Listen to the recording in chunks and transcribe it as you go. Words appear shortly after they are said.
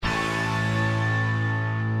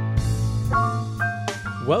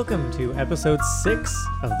Welcome to episode 6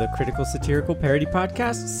 of the Critical Satirical Parody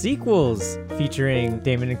Podcast Sequels, featuring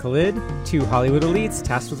Damon and Khalid, two Hollywood elites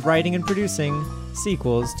tasked with writing and producing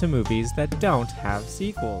sequels to movies that don't have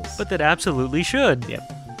sequels. But that absolutely should. Yep.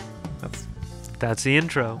 That's the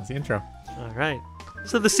intro. That's the intro. All right.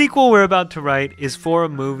 So the sequel we're about to write is for a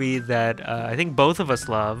movie that I think both of us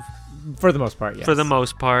love. For the most part, yes. For the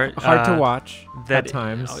most part. Hard to watch at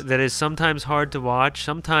times. That is sometimes hard to watch,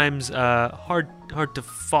 sometimes hard to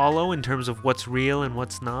follow in terms of what's real and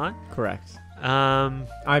what's not. Correct.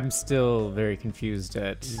 I'm still very confused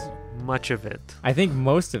at much of it. I think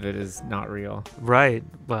most of it is not real. Right.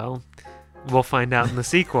 Well, we'll find out in the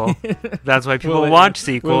sequel. That's why people watch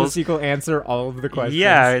sequels. Will the sequel answer all of the questions?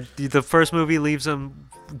 Yeah. The first movie leaves them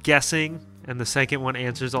guessing, and the second one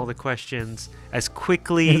answers all the questions as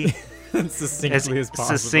quickly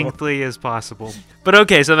succinctly as possible. But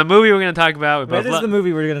okay, so the movie we're going to talk about. What is the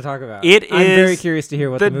movie we're going to talk about? I'm very curious to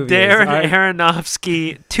hear what the movie is. The Darren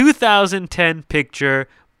Aronofsky 2010 picture,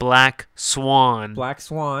 Black Swan. Black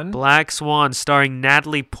Swan. Black Swan, starring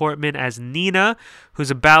Natalie Portman as Nina,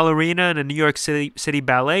 who's a ballerina in a New York City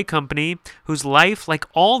ballet company, whose life, like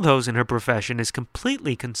all those in her profession, is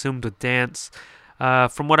completely consumed with dance.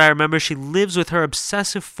 From what I remember, she lives with her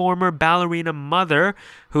obsessive former ballerina mother,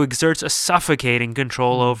 who exerts a suffocating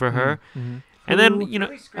control over her. Mm-hmm. And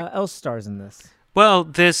then, else stars in this. Well,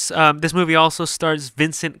 this movie also stars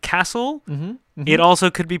Vincent Cassel. Mm-hmm. Mm-hmm. It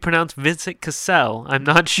also could be pronounced Vincent Cassel. I'm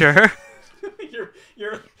not sure.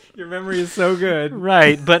 Your memory is so good.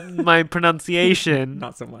 Right, but my pronunciation,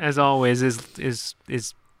 not so much, as always, is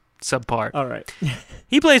subpar. All right.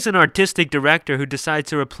 He plays an artistic director who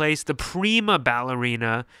decides to replace the prima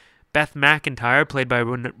ballerina Beth McIntyre, played by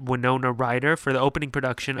Winona Ryder, for the opening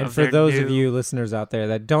production of their And for those of you listeners out there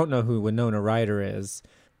that don't know who Winona Ryder is,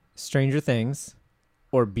 Stranger Things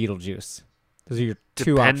or Beetlejuice. Those are your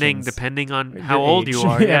two options. Depending on Your how old age. you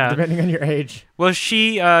are. Yeah, depending on your age. Well,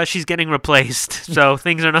 she's getting replaced, so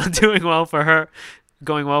things are not going well for her.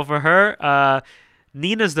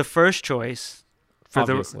 Nina's the first choice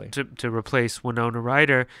to replace Winona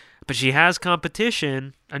Ryder, but she has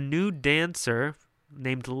competition. A new dancer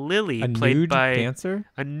named Lily, a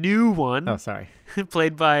new one. Oh, sorry.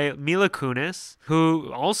 Played by Mila Kunis, who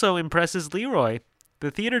also impresses Leroy, the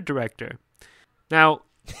theater director. Now,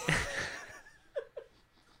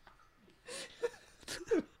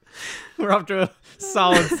 we're off to a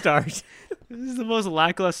solid start. This is the most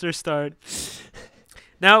lackluster start.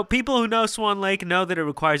 Now, people who know Swan Lake know that it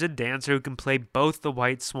requires a dancer who can play both the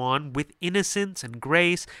white swan with innocence and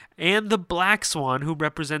grace and the black swan who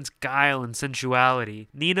represents guile and sensuality.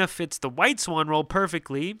 Nina fits the white swan role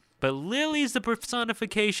perfectly, but Lily's the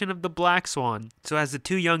personification of the black swan. So as the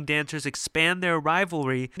two young dancers expand their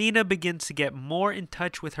rivalry, Nina begins to get more in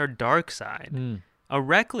touch with her dark side, a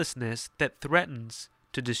recklessness that threatens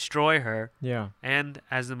to destroy her. Yeah. And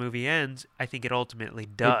as the movie ends, I think it ultimately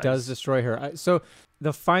does. It does destroy her. So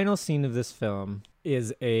the final scene of this film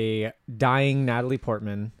is a dying Natalie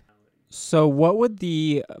Portman. So what would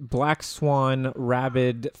the Black Swan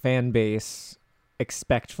rabid fan base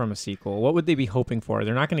expect from a sequel? What would they be hoping for?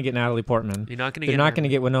 They're not going to get Natalie Portman. They're not going to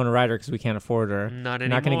get Winona Ryder because we can't afford her. Not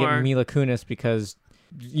anymore. Not going to get Mila Kunis because,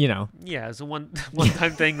 Yeah, it's a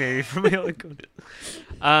one-time thing maybe for Mila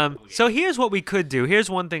Kunis. So here's what we could do. Here's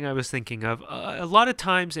one thing I was thinking of. A lot of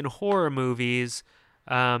times in horror movies,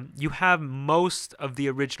 you have most of the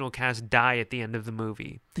original cast die at the end of the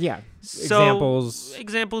movie. Yeah. So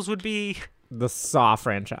examples would be the Saw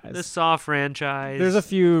franchise. There's a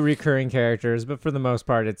few recurring characters, but for the most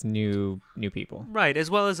part, it's new people. Right,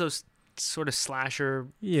 as well as those sort of slasher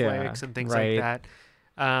flicks and things like that.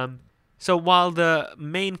 So while the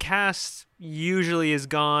main cast usually is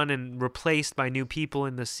gone and replaced by new people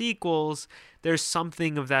in the sequels, there's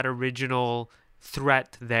something of that original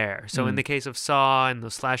threat there. So in the case of Saw and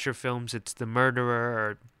the slasher films, it's the murderer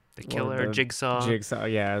or the killer, Jigsaw.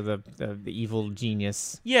 Yeah, the evil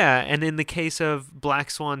genius. Yeah, and in the case of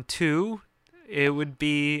Black Swan 2, it would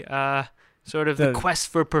be sort of the quest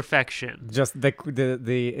for perfection. Just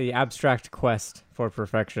the abstract quest for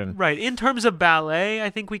perfection. Right. In terms of ballet, I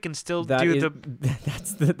think we can still that's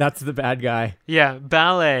the bad guy. Yeah,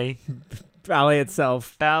 ballet. Ballet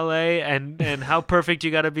itself. Ballet and how perfect you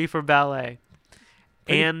got to be for ballet.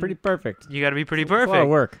 Pretty perfect. You got to be pretty perfect. It's a lot of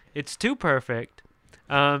work. It's too perfect.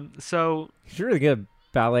 So you should really get a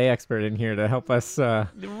ballet expert in here to help us right.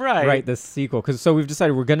 write this sequel. So we've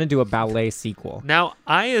decided we're going to do a ballet sequel. Now,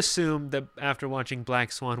 I assume that after watching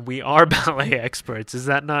Black Swan, we are ballet experts. Is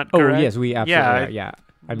that not correct? Oh, yes, we absolutely are. Yeah.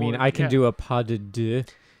 I mean, I can do a pas de deux.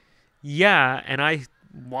 Yeah, and I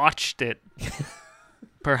watched it.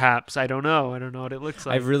 Perhaps. I don't know. I don't know what it looks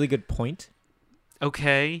I like. have really good point.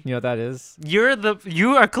 Okay. You know what that is?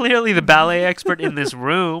 You are clearly the ballet expert in this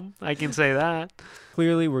room. I can say that.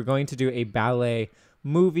 Clearly, we're going to do a ballet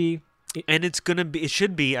movie. And it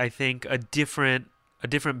should be, I think, a different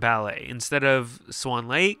ballet. Instead of Swan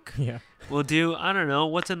Lake, Yeah. we'll do, I don't know,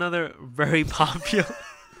 what's another very popular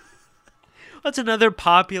what's another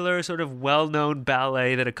popular sort of well-known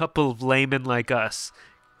ballet that a couple of laymen like us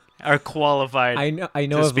are qualified. I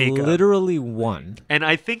know to of speak of. literally one. And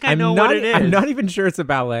I think I know what it is. I'm not even sure it's a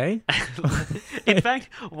ballet. In fact,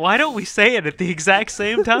 why don't we say it at the exact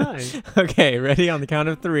same time? Okay, ready on the count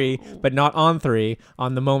of 3, but not on 3,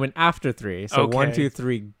 on the moment after 3. So Okay. 1, 2,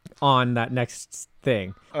 3 on that next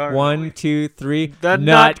thing. All right. 1, 2, 3. The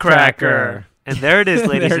Nutcracker. And there it is,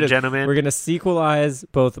 ladies There it and is. gentlemen. We're gonna sequelize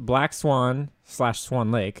both Black Swan /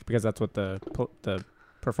 Swan Lake because that's what the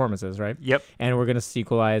performance is, right? Yep. And we're gonna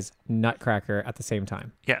sequelize Nutcracker at the same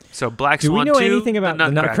time. Yeah. So Black Do Swan we know 2, anything about the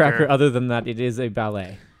Nutcracker. Nutcracker other than that it is a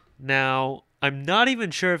ballet? Now, I'm not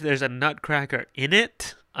even sure if there's a Nutcracker in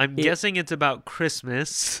it. I'm guessing it's about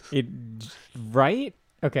Christmas. Right?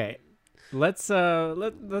 Okay. Let's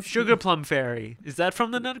Sugar Plum Fairy. Is that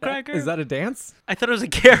from the Nutcracker? Is that a dance? I thought it was a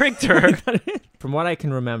character. From what I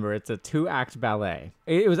can remember, it's a 2-act ballet.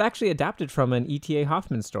 It was actually adapted from an E.T.A.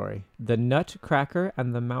 Hoffman story, The Nutcracker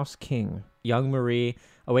and the Mouse King. Young Marie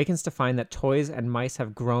awakens to find that toys and mice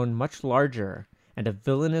have grown much larger, and a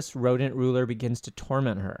villainous rodent ruler begins to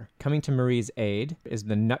torment her. Coming to Marie's aid is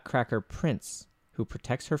the Nutcracker Prince, who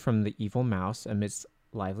protects her from the evil mouse amidst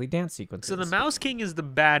lively dance sequences. So the Mouse King is the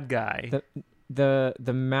bad guy.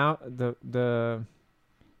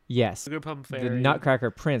 Yes. Sugar Plum Fairy. The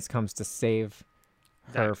Nutcracker Prince comes to save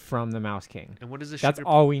her That- from the Mouse King. And what is the That's Sugar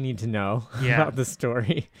all we need to know Yeah. about the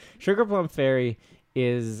story. Sugar Plum Fairy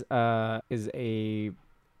is a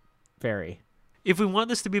fairy. If we want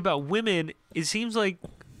this to be about women, it seems like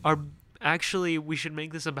we should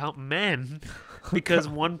make this about men because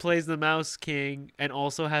one plays the Mouse King and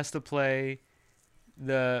also has to play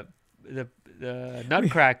the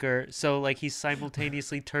Nutcracker. So like he's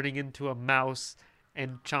simultaneously turning into a mouse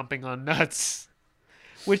and chomping on nuts,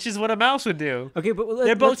 which is what a mouse would do. Okay, but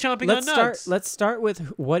They're both chomping on nuts. Let's start with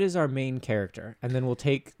what is our main character, and then we'll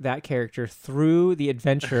take that character through the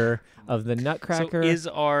adventure of the Nutcracker. So is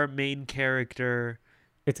our main character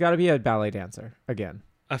It's got to be a ballet dancer again.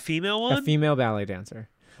 a female one? A female ballet dancer.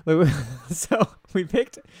 So we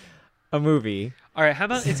picked a movie. All right, how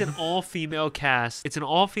about it's an all-female cast? It's an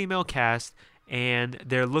all-female cast, and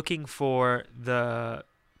they're looking for the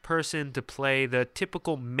person to play the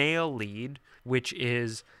typical male lead, which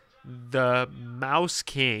is the Mouse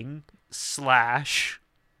King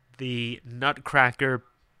 / the Nutcracker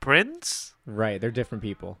Prince. Right, they're different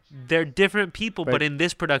people. They're different people, but Right. in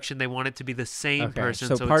this production, they want it to be the same Okay,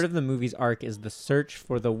 person. so part of the movie's arc is the search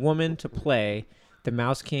for the woman to play the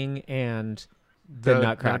Mouse King and the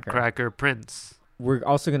Nutcracker. Prince. We're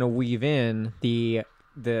also going to weave in the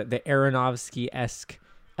Aronofsky-esque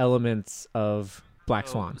elements of Black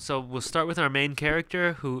Swan. So we'll start with our main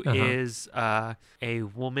character, who is a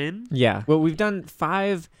woman. Yeah. Well, we've done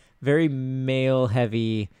 5 very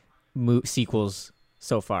male-heavy sequels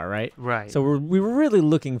so far, right? Right. So we were really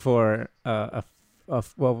looking for a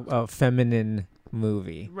feminine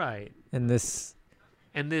movie, Right. and this.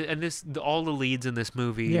 All the leads in this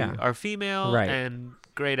movie are female Right. and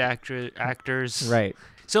great actors. Right.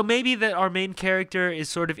 So maybe that our main character is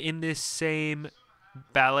sort of in this same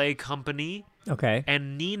ballet company, Okay.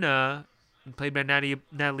 and Nina, played by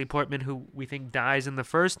Natalie Portman, who we think dies in the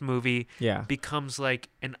first movie, Yeah. becomes like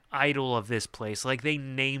an idol of this place. Like they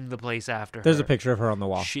named the place after her. There's a picture of her on the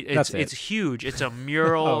wall. That's It's it. huge. It's a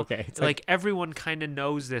mural. Oh, okay. It's like everyone kind of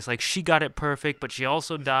knows this. Like she got it perfect, but she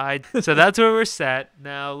also died. So that's where we're set.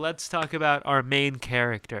 Now let's talk about our main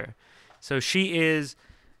character. So she is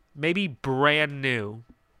maybe brand new.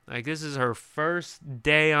 Like this is her first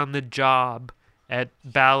day on the job at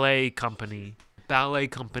ballet company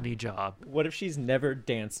job. What if she's never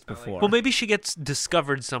danced before? Well, maybe she gets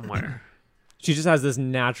discovered somewhere. She just has this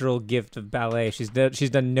natural gift of ballet. She's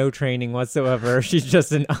done no training whatsoever. She's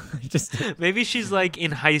just Maybe she's like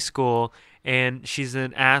in high school and she's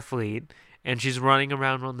an athlete and she's running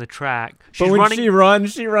around on the track. She's but when running.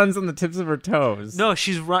 she runs on the tips of her toes. No,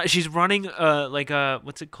 she's running like a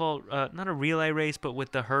what's it called? Not a relay race, but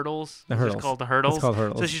with the hurdles. The It's hurdles. just called the hurdles. It's called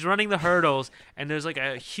hurdles. So she's running the hurdles, and there's like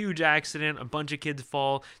a huge accident. A bunch of kids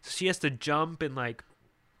fall, so she has to jump and like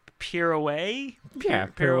pirouette. Yeah,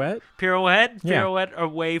 pirouette. Pirouette Yeah.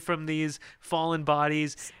 away from these fallen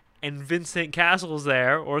bodies. and Vincent Cassel's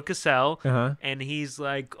there, or Cassell, Uh-huh. and he's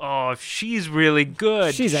like, "Oh, she's really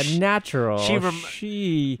good. She's a natural.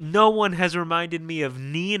 No one has reminded me of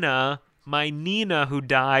Nina, my Nina, who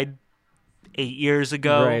died 8 years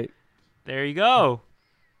ago." Right. There you go.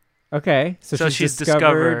 Okay. So she's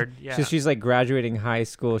discovered. discovered. Yeah. So she's like graduating high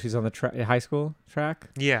school. She's on the high school track.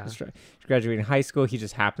 Yeah. She's graduating high school. He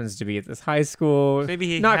just happens to be at this high school. Maybe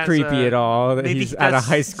he not has creepy at all that maybe he's he at a does-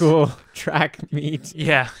 high school track meet.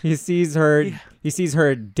 Yeah. He sees her. Yeah. He sees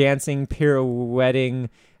her dancing, pirouetting.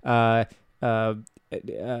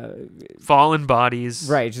 Fallen bodies.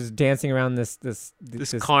 Right, just dancing around this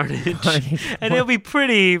Carnage. And it'll be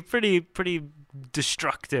pretty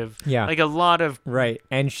destructive. Yeah. Like a lot of Right,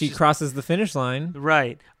 and she crosses the finish line.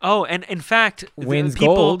 right. Oh, and in fact, Wins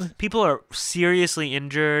gold. People are seriously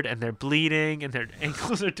injured and they're bleeding and their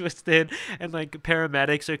ankles are twisted and like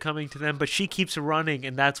paramedics are coming to them, but she keeps running,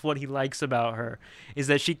 and that's what he likes about her, is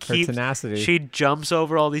that she Her keeps tenacity. she jumps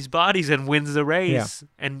over all these bodies and wins the race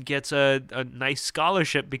and gets a nice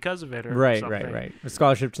scholarship because of it. Or Right. something. A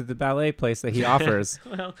scholarship to the ballet place that he offers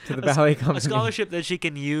Well, to the ballet company. a scholarship that she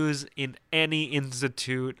can use in any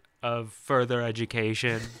institute of further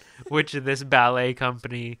education, which this ballet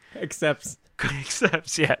company Accepts.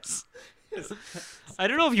 accepts. Yes. I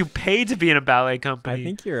don't know if you pay to be in a ballet company. I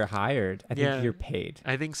think you're hired. I think Yeah. you're paid.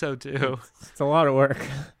 I think so too. It's a lot of work.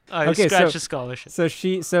 I Okay, scratch so- a scholarship.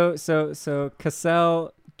 So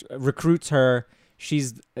Cassell recruits her.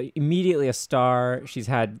 She's immediately a star. She's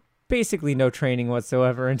had basically no training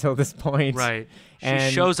whatsoever until this point. Right. She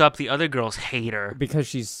And- shows up. The other girls hate her. Because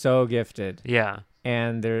she's so gifted. Yeah.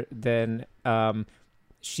 And then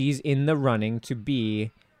she's in the running to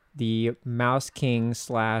be the Mouse King /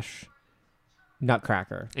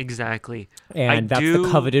 Nutcracker. Exactly. And that's the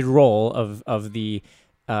coveted role of the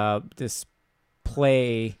this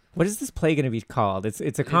play. What is this play going to be called?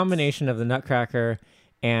 It's a combination of the Nutcracker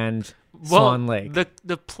and Swan Lake.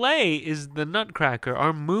 The play is the Nutcracker.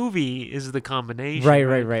 Our movie is the combination.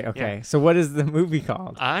 Right. Okay. Yeah. So what is the movie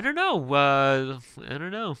called? I don't know. I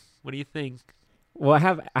don't know. What do you think? Well,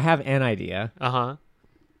 I have an idea, Uh-huh.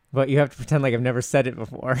 but you have to pretend like I've never said it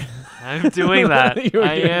before. I'm doing that. You're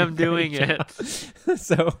I doing a am great doing job. it.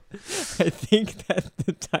 So I think that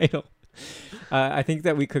the title, I think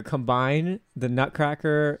that we could combine the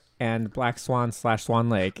Nutcracker and Black Swan / Swan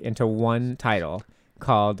Lake into one title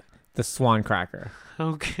called The Swan Cracker.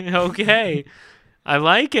 Okay. I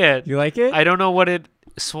like it. You like it? I don't know what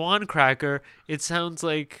Swan Cracker. It sounds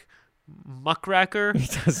like muckracker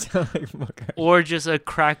It does sound like Muckracker. or just a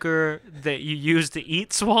cracker that you use to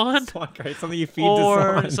eat swan. Swan Cracker, something you feed Or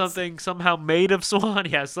to swans. something somehow made of swan.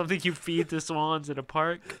 Yeah, something you feed to swans in a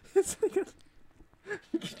park. It's like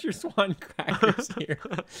get your Swan Crackers here.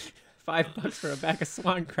 $5 for a bag of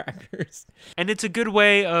Swan Crackers. And it's a good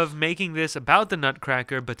way of making this about the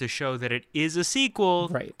Nutcracker, but to show that it is a sequel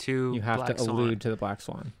Right. to You have Black to Swan. allude to the Black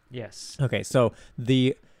Swan. Yes. Okay, so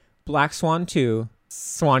the Black Swan 2,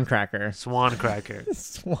 Swan Cracker. Swan Cracker.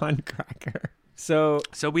 Swan Cracker. So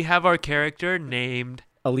So we have our character named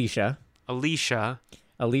Alicia. Alicia.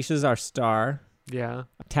 Alicia's our star. Yeah.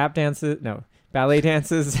 Ballet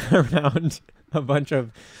dances around a bunch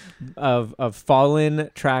of fallen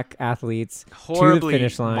track athletes Horribly to the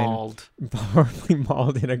finish line, mauled. horribly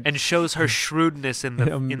mauled in a And shows her shrewdness in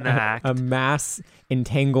the act. a mass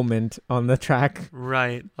entanglement on the track.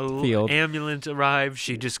 Right. Field. Ambulance arrives.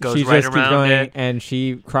 She just goes She right just keeps around going, it. and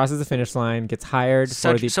she crosses the finish line, gets hired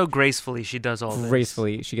for the So gracefully she does all this.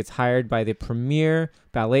 gracefully. She gets hired by the premier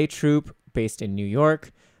ballet troupe based in New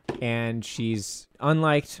York, and she's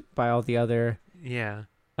unliked by all the other Yeah.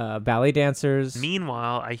 ballet dancers.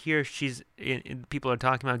 Meanwhile, I hear people are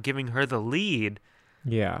talking about giving her the lead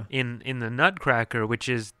Yeah. in the Nutcracker, which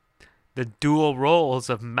is the dual roles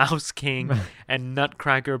of Mouse King and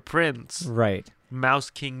Nutcracker Prince. Right. Mouse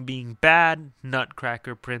King being bad,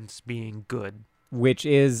 Nutcracker Prince being good. Which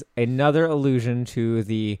is another allusion to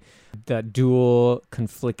the dual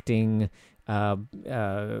conflicting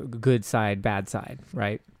good side, bad side,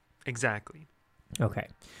 right? Exactly. Okay.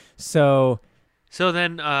 So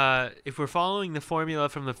then, if we're following the formula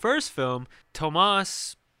from the first film,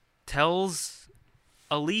 Tomas tells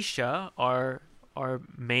Alicia, our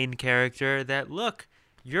main character, that, look,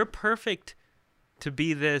 you're perfect to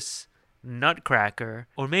be this Nutcracker.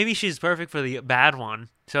 Or maybe she's perfect for the bad one.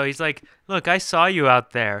 So he's like, look, I saw you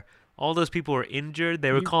out there. All those people were injured.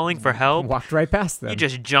 They were calling for help. walked right past them. You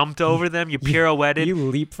just jumped over them. You pirouetted. You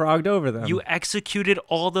leapfrogged over them. You executed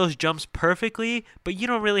all those jumps perfectly, but you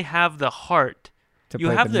don't really have the heart. to You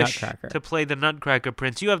play have the the Nutcracker. to play the Nutcracker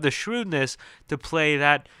Prince. You have the shrewdness to play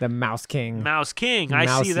that The Mouse King. Mouse King. I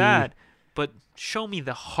see Mousy. that. But show me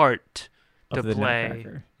the heart to Of the play.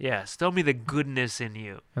 Nutcracker. Yes, show me the goodness in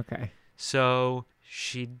you. Okay. So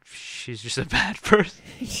she's just a bad person.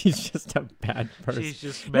 She's just a bad person. She's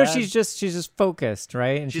just No, bad. she's just focused,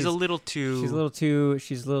 right? And she's a little too. she's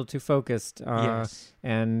a little too focused. Yes.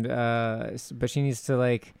 And but she needs to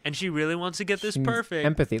like And she really wants to get this she needs perfect.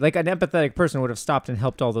 empathy. Like an empathetic person would have stopped and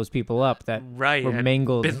helped all those people up that Right. were and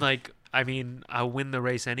mangled. been like, I mean, I'll win the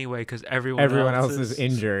race anyway because everyone else is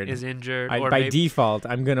injured. Is injured. By maybe, default,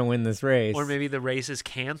 I'm gonna win this race. or maybe the race is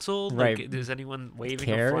canceled. Right. Like, does anyone waving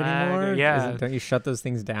care a flag? anymore? Yeah. Don't you shut those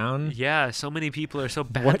things down? Yeah. So many people are so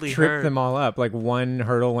What badly tripped hurt. them all up? Like one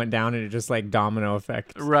hurdle went down and it just like domino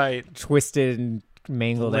effect, Right. twisted and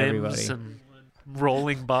mangled Limbs everybody. and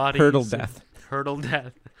rolling bodies. Hurdle and death. Hurdle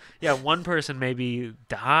death. Yeah. One person maybe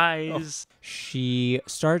dies. She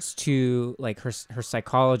starts to like her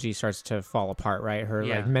psychology starts to fall apart, right? Her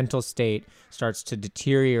Yeah. like mental state starts to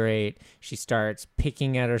deteriorate. She starts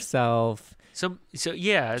picking at herself. So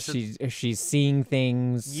yeah. So, She's seeing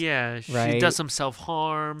things. yeah. She right? does some self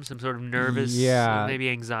harm, some sort of nervous, Yeah. maybe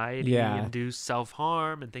anxiety Yeah. induced self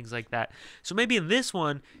harm and things like that. So maybe in this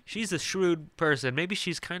one, she's a shrewd person. Maybe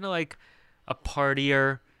she's kind of like a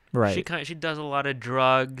partier. Right. She does a lot of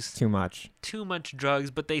drugs, Too much. too much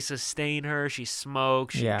drugs, but they sustain her. She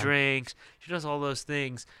smokes, she Yeah. drinks, she does all those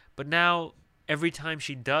things. But now, every time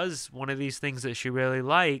she does one of these things that she really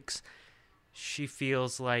likes, she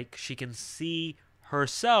feels like she can see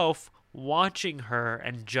herself watching her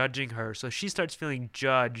and judging her. So she starts feeling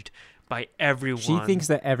judged by everyone. She thinks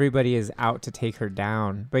that everybody is out to take her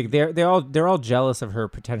down. Like they're all jealous of her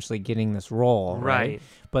potentially getting this role, right?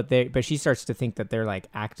 Right. But she starts to think that they're like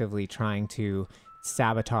actively trying to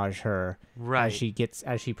sabotage her Right.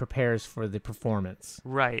 as she prepares for the performance,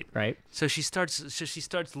 Right. right? So she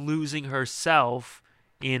starts losing herself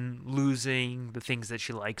in losing the things that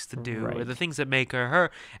she likes to do or Right. the things that make her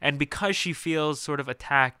her. And because she feels sort of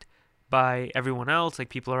attacked by everyone else, like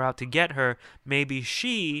people are out to get her, maybe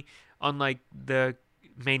she, unlike the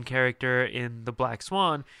main character in The Black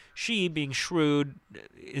Swan, she, being shrewd,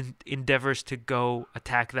 endeavors to go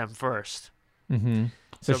attack them first. Mm-hmm.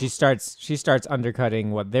 So So- she starts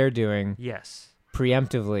undercutting what they're doing Yes.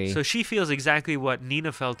 preemptively. So she feels exactly what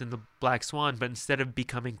Nina felt in The Black Swan, but instead of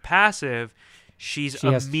becoming passive, she's She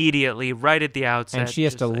has- immediately, right at the outset, and she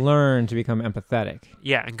has just to like- learn to become empathetic.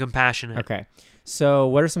 Yeah, and compassionate. Okay. So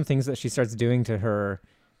what are some things that she starts doing to her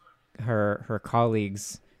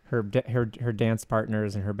colleagues, her dance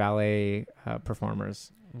partners and her ballet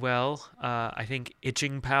performers? Well, I think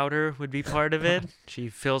itching powder would be part of it. She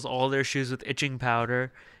fills all their shoes with itching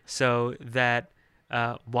powder so that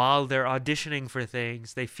while they're auditioning for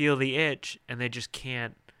things, they feel the itch and they just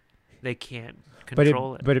can't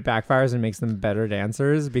control it. But it backfires and makes them better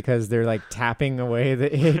dancers because they're like tapping away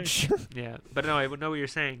the itch. Yeah, but no, I would know what you're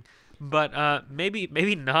saying. But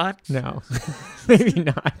maybe not. No, maybe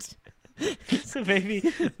not. So maybe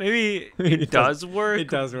It it does work. it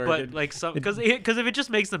does work. But It- like some because if it just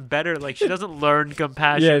makes them better, like she doesn't learn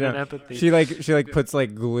compassion Yeah, and no. empathy. She like puts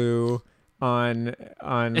like glue on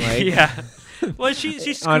like yeah. Well, she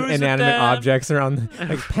screws on with inanimate them. objects or on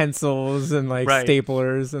like pencils and like Right.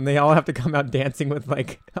 staplers, and they all have to come out dancing with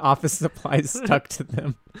like office supplies stuck to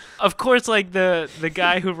them. Of course, like the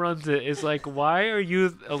guy who runs it is like, why are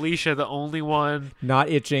you, Alicia, the only one? Not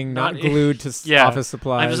itching, not Not glued to Yeah. office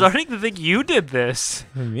supplies. I'm starting to think you did this.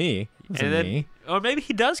 Me. Wasn't And then- me. Or maybe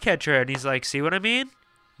he does catch her and he's like, see what I mean?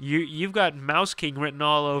 You've got Mouse King written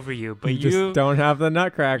all over you, but You just don't have the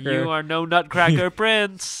nutcracker. you are no Nutcracker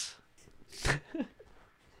Prince.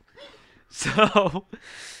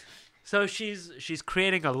 So she's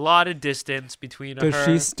creating a lot of distance between Does her.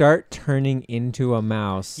 she start turning into a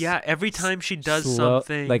mouse? Yeah, every time she does Slow-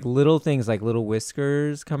 something. like little things, like little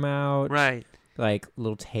whiskers come out. right. Like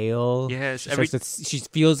little tail. Yes. She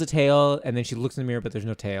feels the tail, and then she looks in the mirror, but there's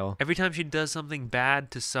no tail. Every time she does something bad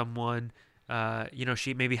to someone,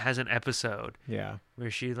 she maybe has an episode Yeah. where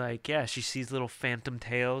she she sees little phantom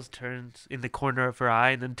tails, turns in the corner of her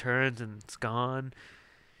eye, and then turns and it's gone.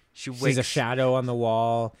 She She's wakes. a shadow on the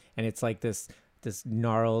wall, and it's like this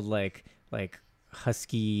gnarled like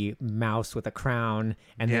husky mouse with a crown,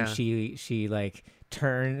 and Yeah. then she like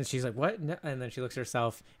turns. She's like, what? No. And then she looks at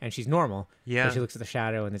herself, and she's normal. Yeah. But she looks at the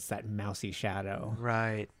shadow, and it's that mousy shadow.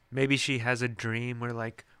 Right. Maybe she has a dream where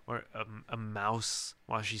a mouse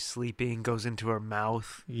while she's sleeping goes into her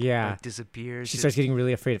mouth, Yeah. disappears. She starts getting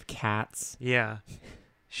really afraid of cats. Yeah.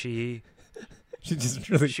 She She's just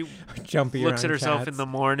really she jumpy looks at around herself cats. in the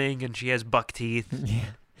morning and she has buck teeth. Yeah.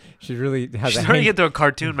 She really has She's a turning into a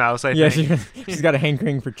cartoon mouse, I yeah, think. she's got a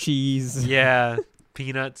hankering for cheese. Yeah.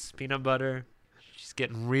 Peanuts, peanut butter. She's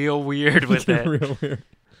getting real weird with it. Real weird.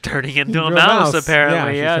 Turning into a mouse,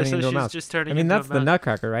 apparently. Yeah, Yeah, she's so turning into a she's mouse. just turning I mean, into that's a the mouse.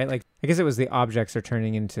 Nutcracker, right? Like, I guess it was the objects are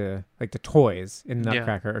turning into, like, the toys in Yeah.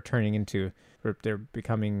 Nutcracker are turning into, or they're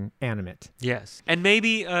becoming animate. Yes. And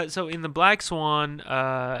maybe, so in the Black Swan,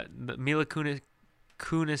 Mila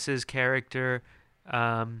Kunis's character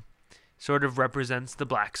sort of represents the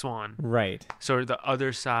Black Swan. Right. Sort of the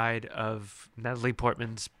other side of Natalie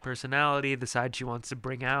Portman's personality, the side she wants to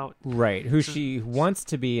bring out. Right. Who So- she wants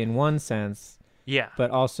to be in one sense, Yeah.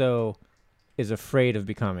 but also is afraid of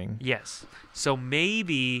becoming. Yes. So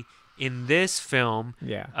maybe in this film,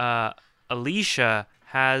 Yeah. Alicia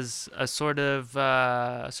has a sort of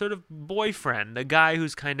boyfriend, a guy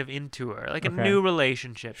who's kind of into her, like a Okay. new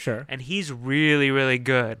relationship. Sure. And he's really, really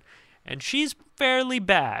good, and she's fairly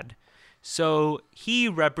bad. So he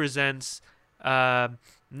represents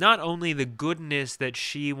not only the goodness that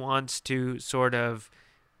she wants to sort of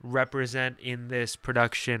represent in this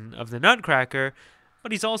production of the Nutcracker,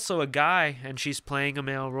 but he's also a guy, and she's playing a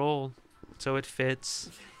male role, so it fits.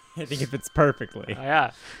 I think it fits perfectly.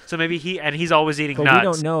 Yeah. So maybe he's always eating But nuts. we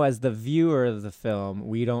don't know, as the viewer of the film,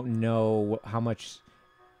 we don't know how much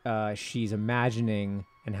she's imagining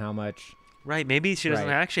and how much. Right. Maybe she doesn't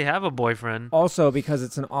Right. actually have a boyfriend. Also, because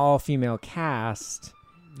it's an all-female cast,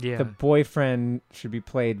 Yeah. the boyfriend should be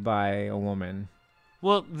played by a woman.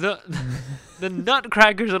 Well, the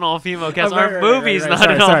Nutcracker's an all-female cast. Oh, Our movie's not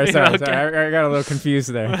sorry, an sorry, all-female sorry, cast. sorry. I got a little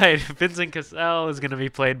confused there. Right. Vincent Cassel is going to be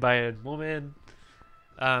played by a woman.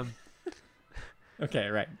 Okay,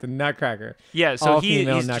 right. The Nutcracker. Yeah. So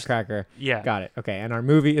all-female he's Nutcracker. yeah. Got it. Okay, and our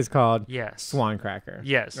movie is called Yes. Swan Cracker.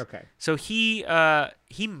 Yes. Okay. So he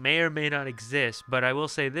may or may not exist, but I will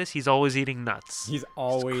say this: he's always eating nuts. He's He's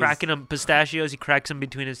always cracking them pistachios. He cracks them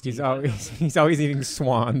between his teeth. he's always eating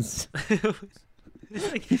swans. It's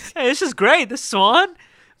like, hey, this is great. This swan,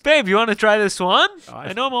 babe, you want to try this swan? Oh,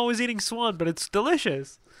 I know I'm always eating swan, but it's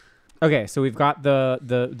delicious. Okay, so we've got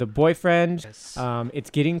the boyfriend. Yes. It's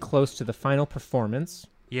getting close to the final performance,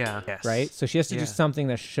 Yeah. Yes. right? So she has to Yeah. do something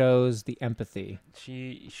that shows the empathy.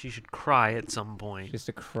 She should cry at some point She has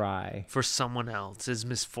to cry. for someone else's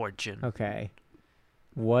misfortune. Okay.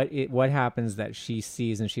 What happens that she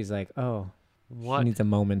sees and she's like, oh, she What needs a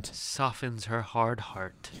moment. softens her hard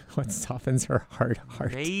heart? What softens her hard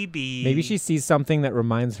heart? Maybe She sees something that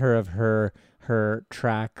reminds her of her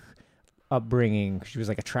track upbringing. She was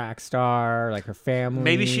like a track star, like her family.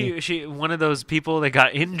 Maybe she one of those people that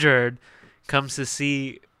got injured comes to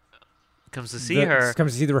see her, comes to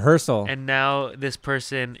see the rehearsal. and now this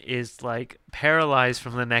person is like paralyzed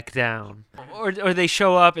from the neck down. Or they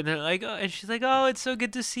show up and they're like, oh, and she's like, oh, it's so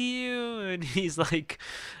good to see you, and he's like,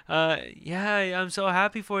 yeah, I'm so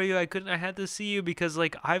happy for you. I had to see you because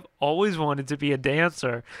like I've always wanted to be a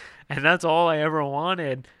dancer, and that's all I ever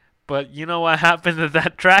wanted. But you know what happened at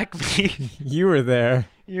that track meet? You were there.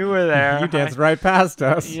 You were there. You danced right past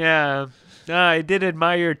us. Yeah. I did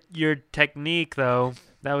admire your technique, though.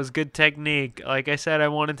 That was good technique. Like I said, I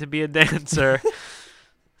wanted to be a dancer.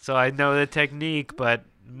 So I know the technique, but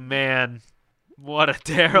man, what a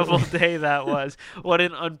terrible day that was. What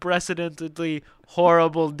an unprecedentedly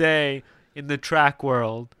horrible day in the track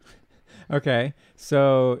world. Okay,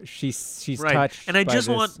 so she's Right. touched. And I by just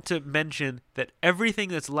this- want to mention that everything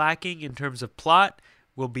that's lacking in terms of plot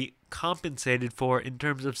will be compensated for in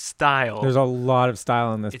terms of style. There's a lot of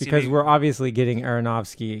style in this It's because even- we're obviously getting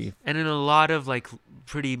Aronofsky. And in a lot of like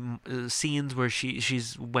pretty scenes where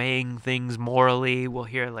she's weighing things morally, we'll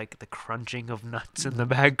hear like the crunching of nuts in the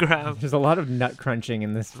background. There's a lot of nut crunching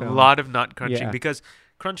in this A film. lot of nut crunching Yeah. because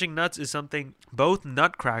crunching nuts is something both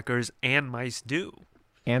nutcrackers and mice do.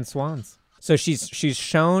 And swans. So she's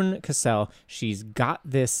shown Cassell. She's got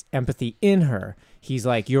this empathy in her. He's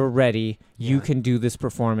like, "You're ready. You Yeah. can do this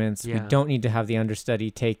performance. We Yeah. don't need to have the understudy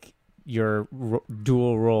take your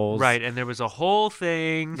dual roles." Right, and there was a whole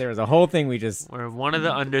thing There was a whole thing we just. where one of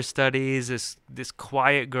the understudies, this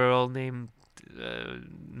quiet girl named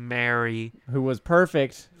Mary. Who was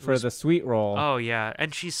perfect for Was- the sweet role. Oh yeah,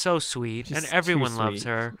 and she's so sweet, She's and too everyone loves sweet,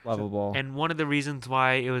 her. Lovable. And one of the reasons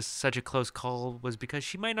why it was such a close call was because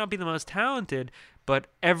she might not be the most talented, but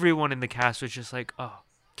everyone in the cast was just like, "Oh,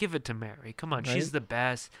 give it to Mary. Come on, Right? she's the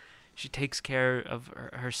best. She takes care of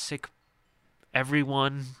her sick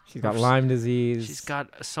everyone. She's got Her- Lyme disease. She's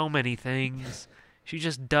got so many things. She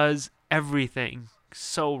just does everything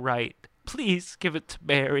so right. Please give it to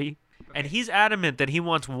Mary." And he's adamant that he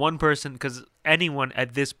wants one person, because anyone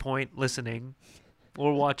at this point listening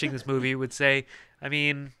or watching this movie would say, I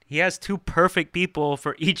mean, he has two perfect people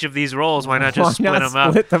for each of these roles. Why not just split them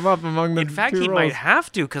up? Split them up among the In fact, two he roles? might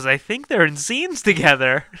have to, because I think they're in scenes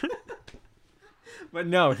together. But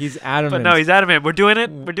no, he's adamant. But no, he's adamant. We're doing it.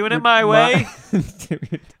 We're doing it my way.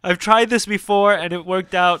 Dude, I've tried this before and it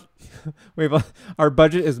worked out. our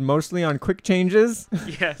budget is mostly on quick changes.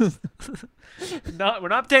 Yes. We're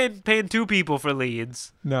not paying two people for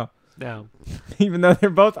leads. No, No. even though they're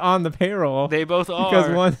both on the payroll. They both are.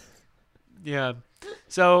 Because one. Yeah.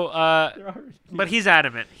 So, but he's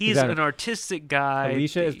adamant. He's adamant. an artistic guy.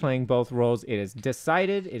 Alicia is playing both roles. It is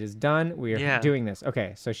decided. It is done. We are Yeah. doing this.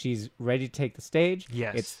 Okay, so she's ready to take the stage.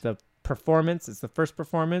 Yes. It's the performance. It's the first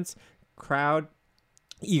performance. Crowd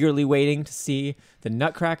eagerly waiting to see the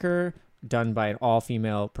Nutcracker done by an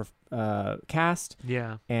all-female cast.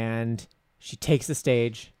 Yeah. And she takes the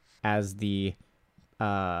stage as the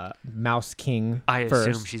Mouse King I first.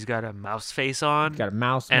 assume she's got a mouse face on Got a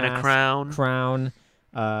mouse and mask, a crown.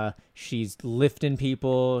 She's lifting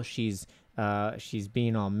people. She's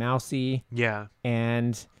being all mousy, Yeah.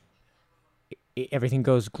 and everything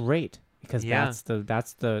goes great because Yeah.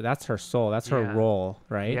 that's her soul. That's her Yeah. role,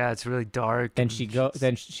 right? Yeah, it's really dark. Then and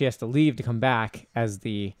Then she has to leave to come back as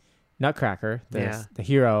the Nutcracker, Yeah. the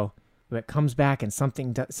hero. But comes back and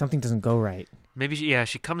something doesn't go right. maybe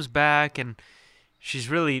she comes back and she's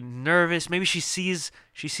really nervous. Maybe she sees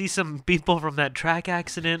some people from that track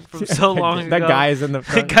accident from so long ago. That guy is in the The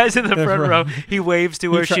front. guy's in the front row. He waves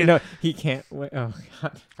to her. No, he can't. Wait. Oh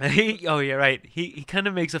God. Oh yeah, right. He kind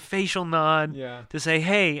of makes a facial nod Yeah. to say,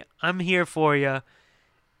 "Hey, I'm here for you,"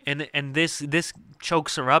 and this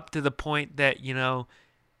chokes her up to the point that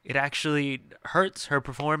it actually hurts her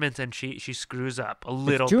performance, and she screws up a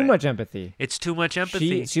little. Too bit. much empathy. It's too much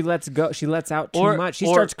empathy. She lets go. She lets out too Or- much. She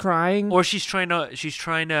or- starts crying. Or she's trying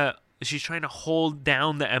to hold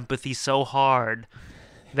down the empathy so hard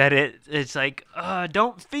that it's like,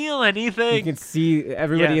 don't feel anything. You can see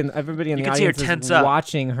everybody Yeah. in the You can see her audience tense is up.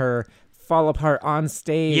 watching her fall apart on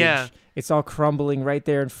stage. Yeah. It's all crumbling right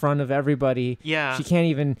there in front of everybody. Yeah. She can't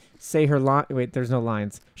even say her line. Wait, there's no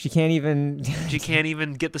lines. She can't even. She can't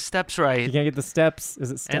even get the steps She right. can't get the steps.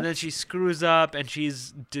 Is it steps? And then she screws up and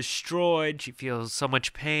she's destroyed. She feels so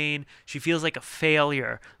much pain. She feels like a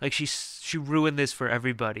failure. Like she ruined this for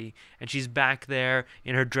everybody. And she's back there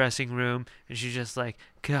in her dressing room and she's just like,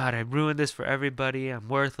 God, I ruined this for everybody. I'm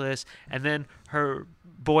worthless. And then her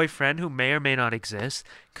boyfriend, who may or may not exist,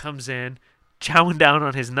 comes in, chowing down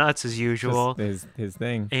on his nuts as usual, Just his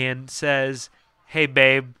thing. and says, "Hey,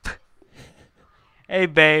 babe. Hey,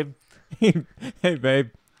 babe. Hey, babe.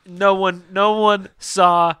 No one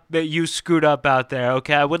saw that you screwed up out there,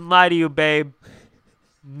 okay? I wouldn't lie to you, babe.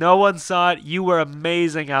 No one saw it. You were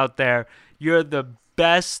amazing out there. You're the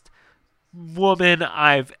best woman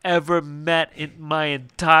I've ever met in my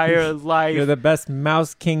entire life. You're the best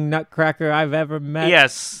Mouse King Nutcracker I've ever met.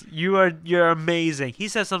 Yes, you're amazing." He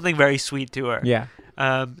says something very sweet to her. Yeah.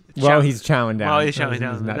 Chow- He's chowing down. While he's chowing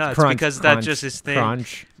down the nuts, Crunch, because crunch, that's just his thing.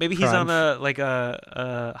 Crunch. Maybe he's crunch. on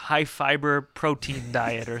a high fiber protein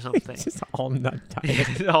diet or something. Just all nut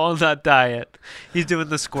diet. All nut diet. He's doing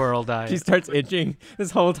the squirrel diet. She starts itching this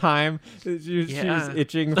whole time. She was Yeah.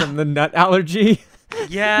 itching from the nut allergy.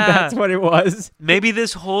 Yeah. That's what it was. Maybe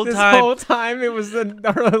this whole This time whole time it was her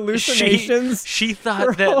hallucinations. she Her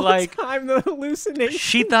thought that whole like time the hallucinations.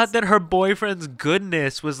 she thought that her boyfriend's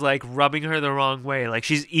goodness was like rubbing her the wrong way, like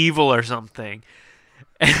she's evil or something.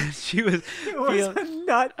 And she was it was feel- a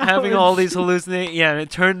nut having allergy. all these hallucinations. Yeah, and it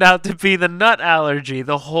turned out to be the nut allergy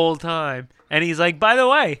the whole time. And he's like, "By the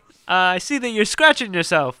way, I see that you're scratching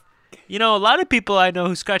yourself. A lot of people I know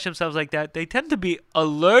who scratch themselves like that, they tend to be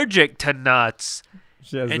allergic to nuts."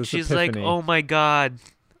 She has And this she's epiphany. like, "Oh my God,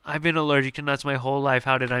 I've been allergic to nuts my whole life.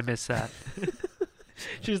 How did I miss that?"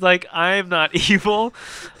 She's like, "I am not evil.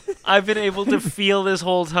 I've been able to feel this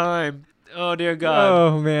whole time. Oh dear God."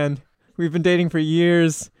 Oh man, we've been dating for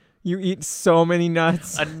years. You eat so many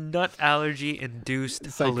nuts. A nut allergy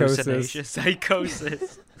induced Psychosis. hallucination.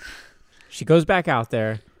 Psychosis. She goes back out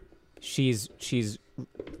there. She's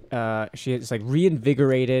like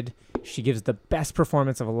reinvigorated. She gives the best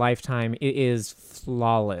performance of a lifetime. It is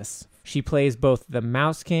flawless. She plays both the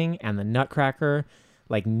Mouse King and the Nutcracker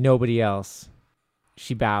like nobody else.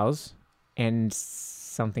 She bows, and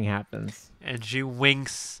something happens. And she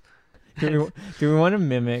winks. Do we want to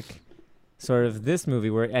mimic sort of this movie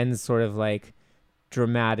where it ends sort of like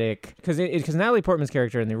dramatic? Because Natalie Portman's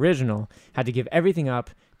character in the original had to give everything up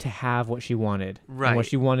to have what she wanted. Right. And what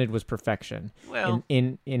she wanted was perfection. Well,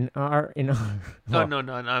 In our oh no,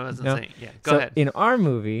 I wasn't No. saying. Yeah, go so ahead. in our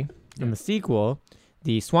movie, in the sequel,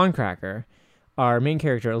 the Swan Cracker, our main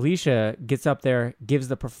character Alicia gets up there, gives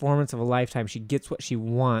the performance of a lifetime. She gets what she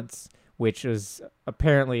wants, which is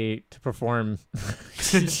apparently to perform.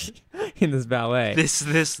 in this ballet. This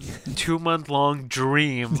 2-month-long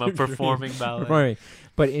dream of performing ballet. Performing.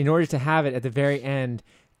 But in order to have it at the very end,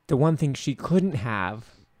 the one thing she couldn't have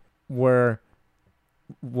were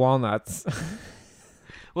walnuts.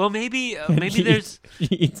 Well, maybe She there's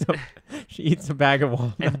she eats a bag of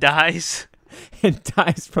walnuts and dies. and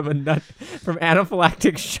dies from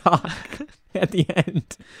anaphylactic shock at the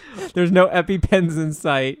end. There's no EpiPens in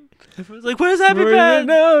sight. Everyone's like, "Where's Happy We Pen?" didn't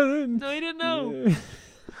know. No, he didn't know.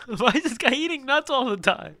 Why is this guy eating nuts all the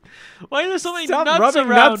time? Why are there so many Stop nuts rubbing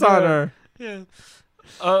around nuts on her. Yeah.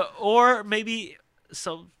 Or maybe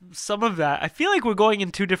some of that. I feel like we're going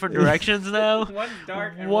in two different directions now. One's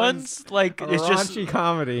dark and One's like a it's just raunchy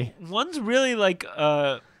comedy. One's really like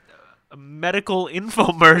a medical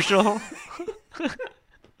infomercial,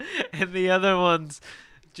 and the other one's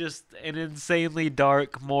just an insanely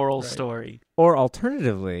dark moral story. Or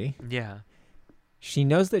alternatively, Yeah. she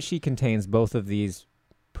knows that she contains both of these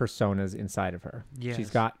personas inside of her. Yes. She's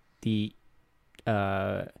got the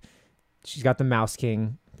Mouse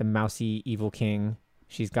King, the mousy evil king.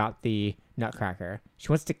 She's got the Nutcracker. She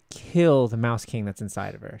wants to kill the Mouse King that's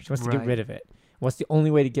inside of her. She wants to get Right. rid of it. What's the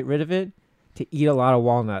only way to get rid of it? To eat a lot of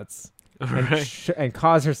walnuts and, Right. and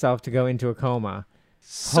cause herself to go into a coma,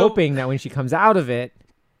 So- hoping that when she comes out of it,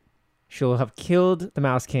 she'll have killed the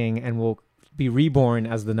Mouse King and will be reborn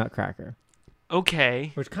as the Nutcracker.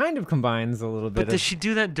 Okay. Which kind of combines a little bit But does she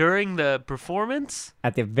do that during the performance?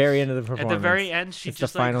 at the very end of the performance. At the very end, she It's the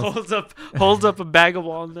just like final- holds up a bag of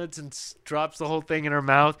walnuts and drops the whole thing in her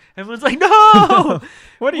mouth. Everyone's like, "No!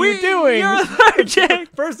 What are you doing? You're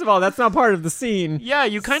allergic!" First of all, that's not part of the scene. Yeah,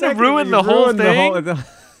 you kind of Secondly, ruined you the whole ruined thing.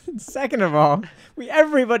 Second of all,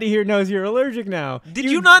 everybody here knows you're allergic now. Did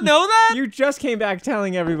you not know that? You just came back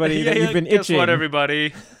telling everybody that you're you've been like, "Guess itching. what,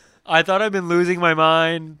 everybody? I thought I've been losing my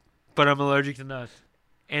mind, but I'm allergic to nuts."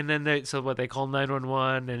 And then they call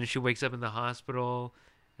 911, and she wakes up in the hospital,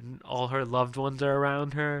 and all her loved ones are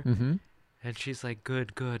around her, Mm-hmm. and she's like,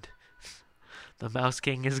 "Good. The Mouse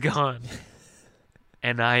King is gone,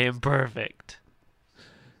 and I am perfect."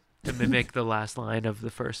 To mimic the last line of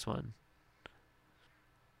the first one.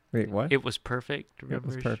 Wait, what? It was perfect. It Remember?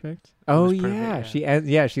 was perfect. Oh was perfect,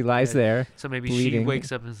 yeah. She lies Yeah. there. So maybe bleeding. she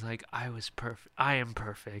wakes up and is like, "I was perfect. I am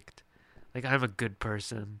perfect. Like, I'm a good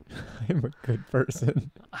person. I'm a good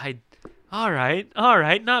person. All right.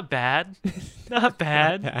 Not bad. Not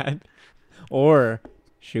bad." Bad. Or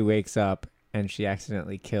she wakes up and she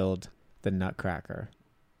accidentally killed the Nutcracker,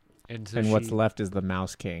 And, so and what's left is the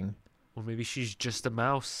Mouse King. Well, maybe she's just a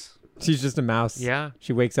mouse. She's just a mouse. Yeah.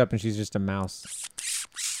 She wakes up and she's just a mouse.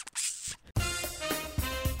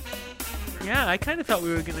 Yeah, I kind of thought we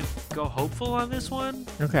were going to go hopeful on this one.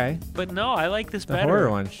 Okay. But no, I like this The better. horror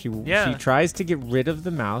one. She tries to get rid of the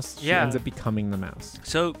mouse. She Yeah. ends up becoming the mouse.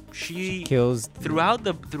 So She kills throughout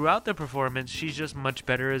the performance, she's just much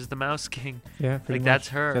better as the Mouse King. Yeah, pretty Like, much. that's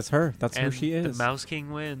her. That's her. That's who And she is. The Mouse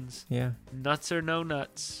King wins. Yeah. Nuts or no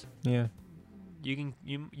nuts. Yeah.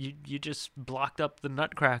 You just blocked up the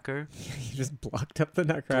Nutcracker. You just blocked up the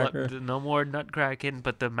Nutcracker. No more nutcracking,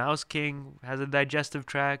 but the Mouse King has a digestive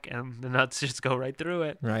tract, and the nuts just go right through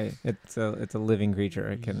it. Right. It's a living creature.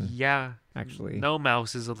 It can Yeah. actually. No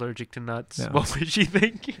mouse is allergic to nuts. No. What was she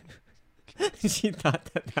thinking? She thought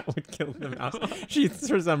that would kill the mouse. She,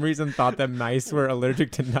 for some reason, thought that mice were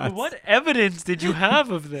allergic to nuts. What evidence did you have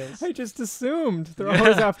of this? I just assumed. They're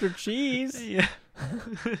always after cheese. Yeah.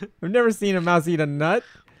 I've never seen a mouse eat a nut.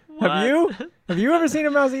 What? Have you? Have you ever seen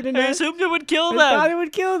a mouse eat a I nut? assumed it would kill I them. thought it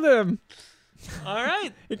would kill them. All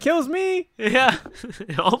right. It kills me. Yeah.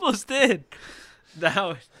 It almost did.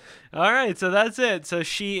 All right. So that's it. So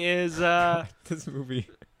she is. This movie.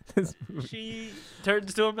 She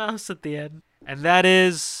turns to a mouse at the end, and that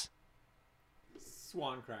is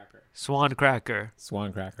Swan Cracker. Swan Cracker.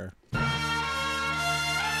 Swan Cracker.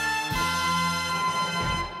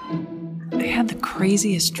 I had the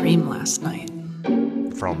craziest dream last night.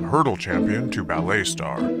 From hurdle champion to ballet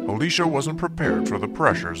star, Alicia wasn't prepared for the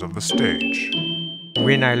pressures of the stage.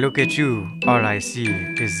 When I look at you, all I see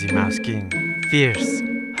is the Mouse King. Fierce,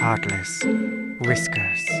 heartless,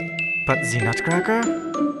 whiskers. But the Nutcracker?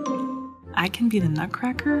 I can be the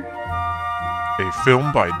Nutcracker? A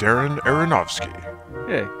film by Darren Aronofsky,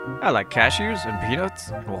 Hey, I like cashews and peanuts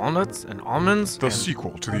and walnuts and almonds. the and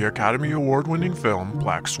sequel to the Academy Award-winning film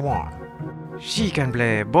Black Swan. she can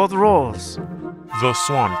play both roles. The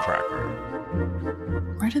Swan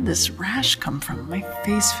Cracker. Where did this rash come from? My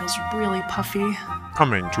face feels really puffy.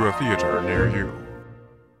 Coming to a theater near you.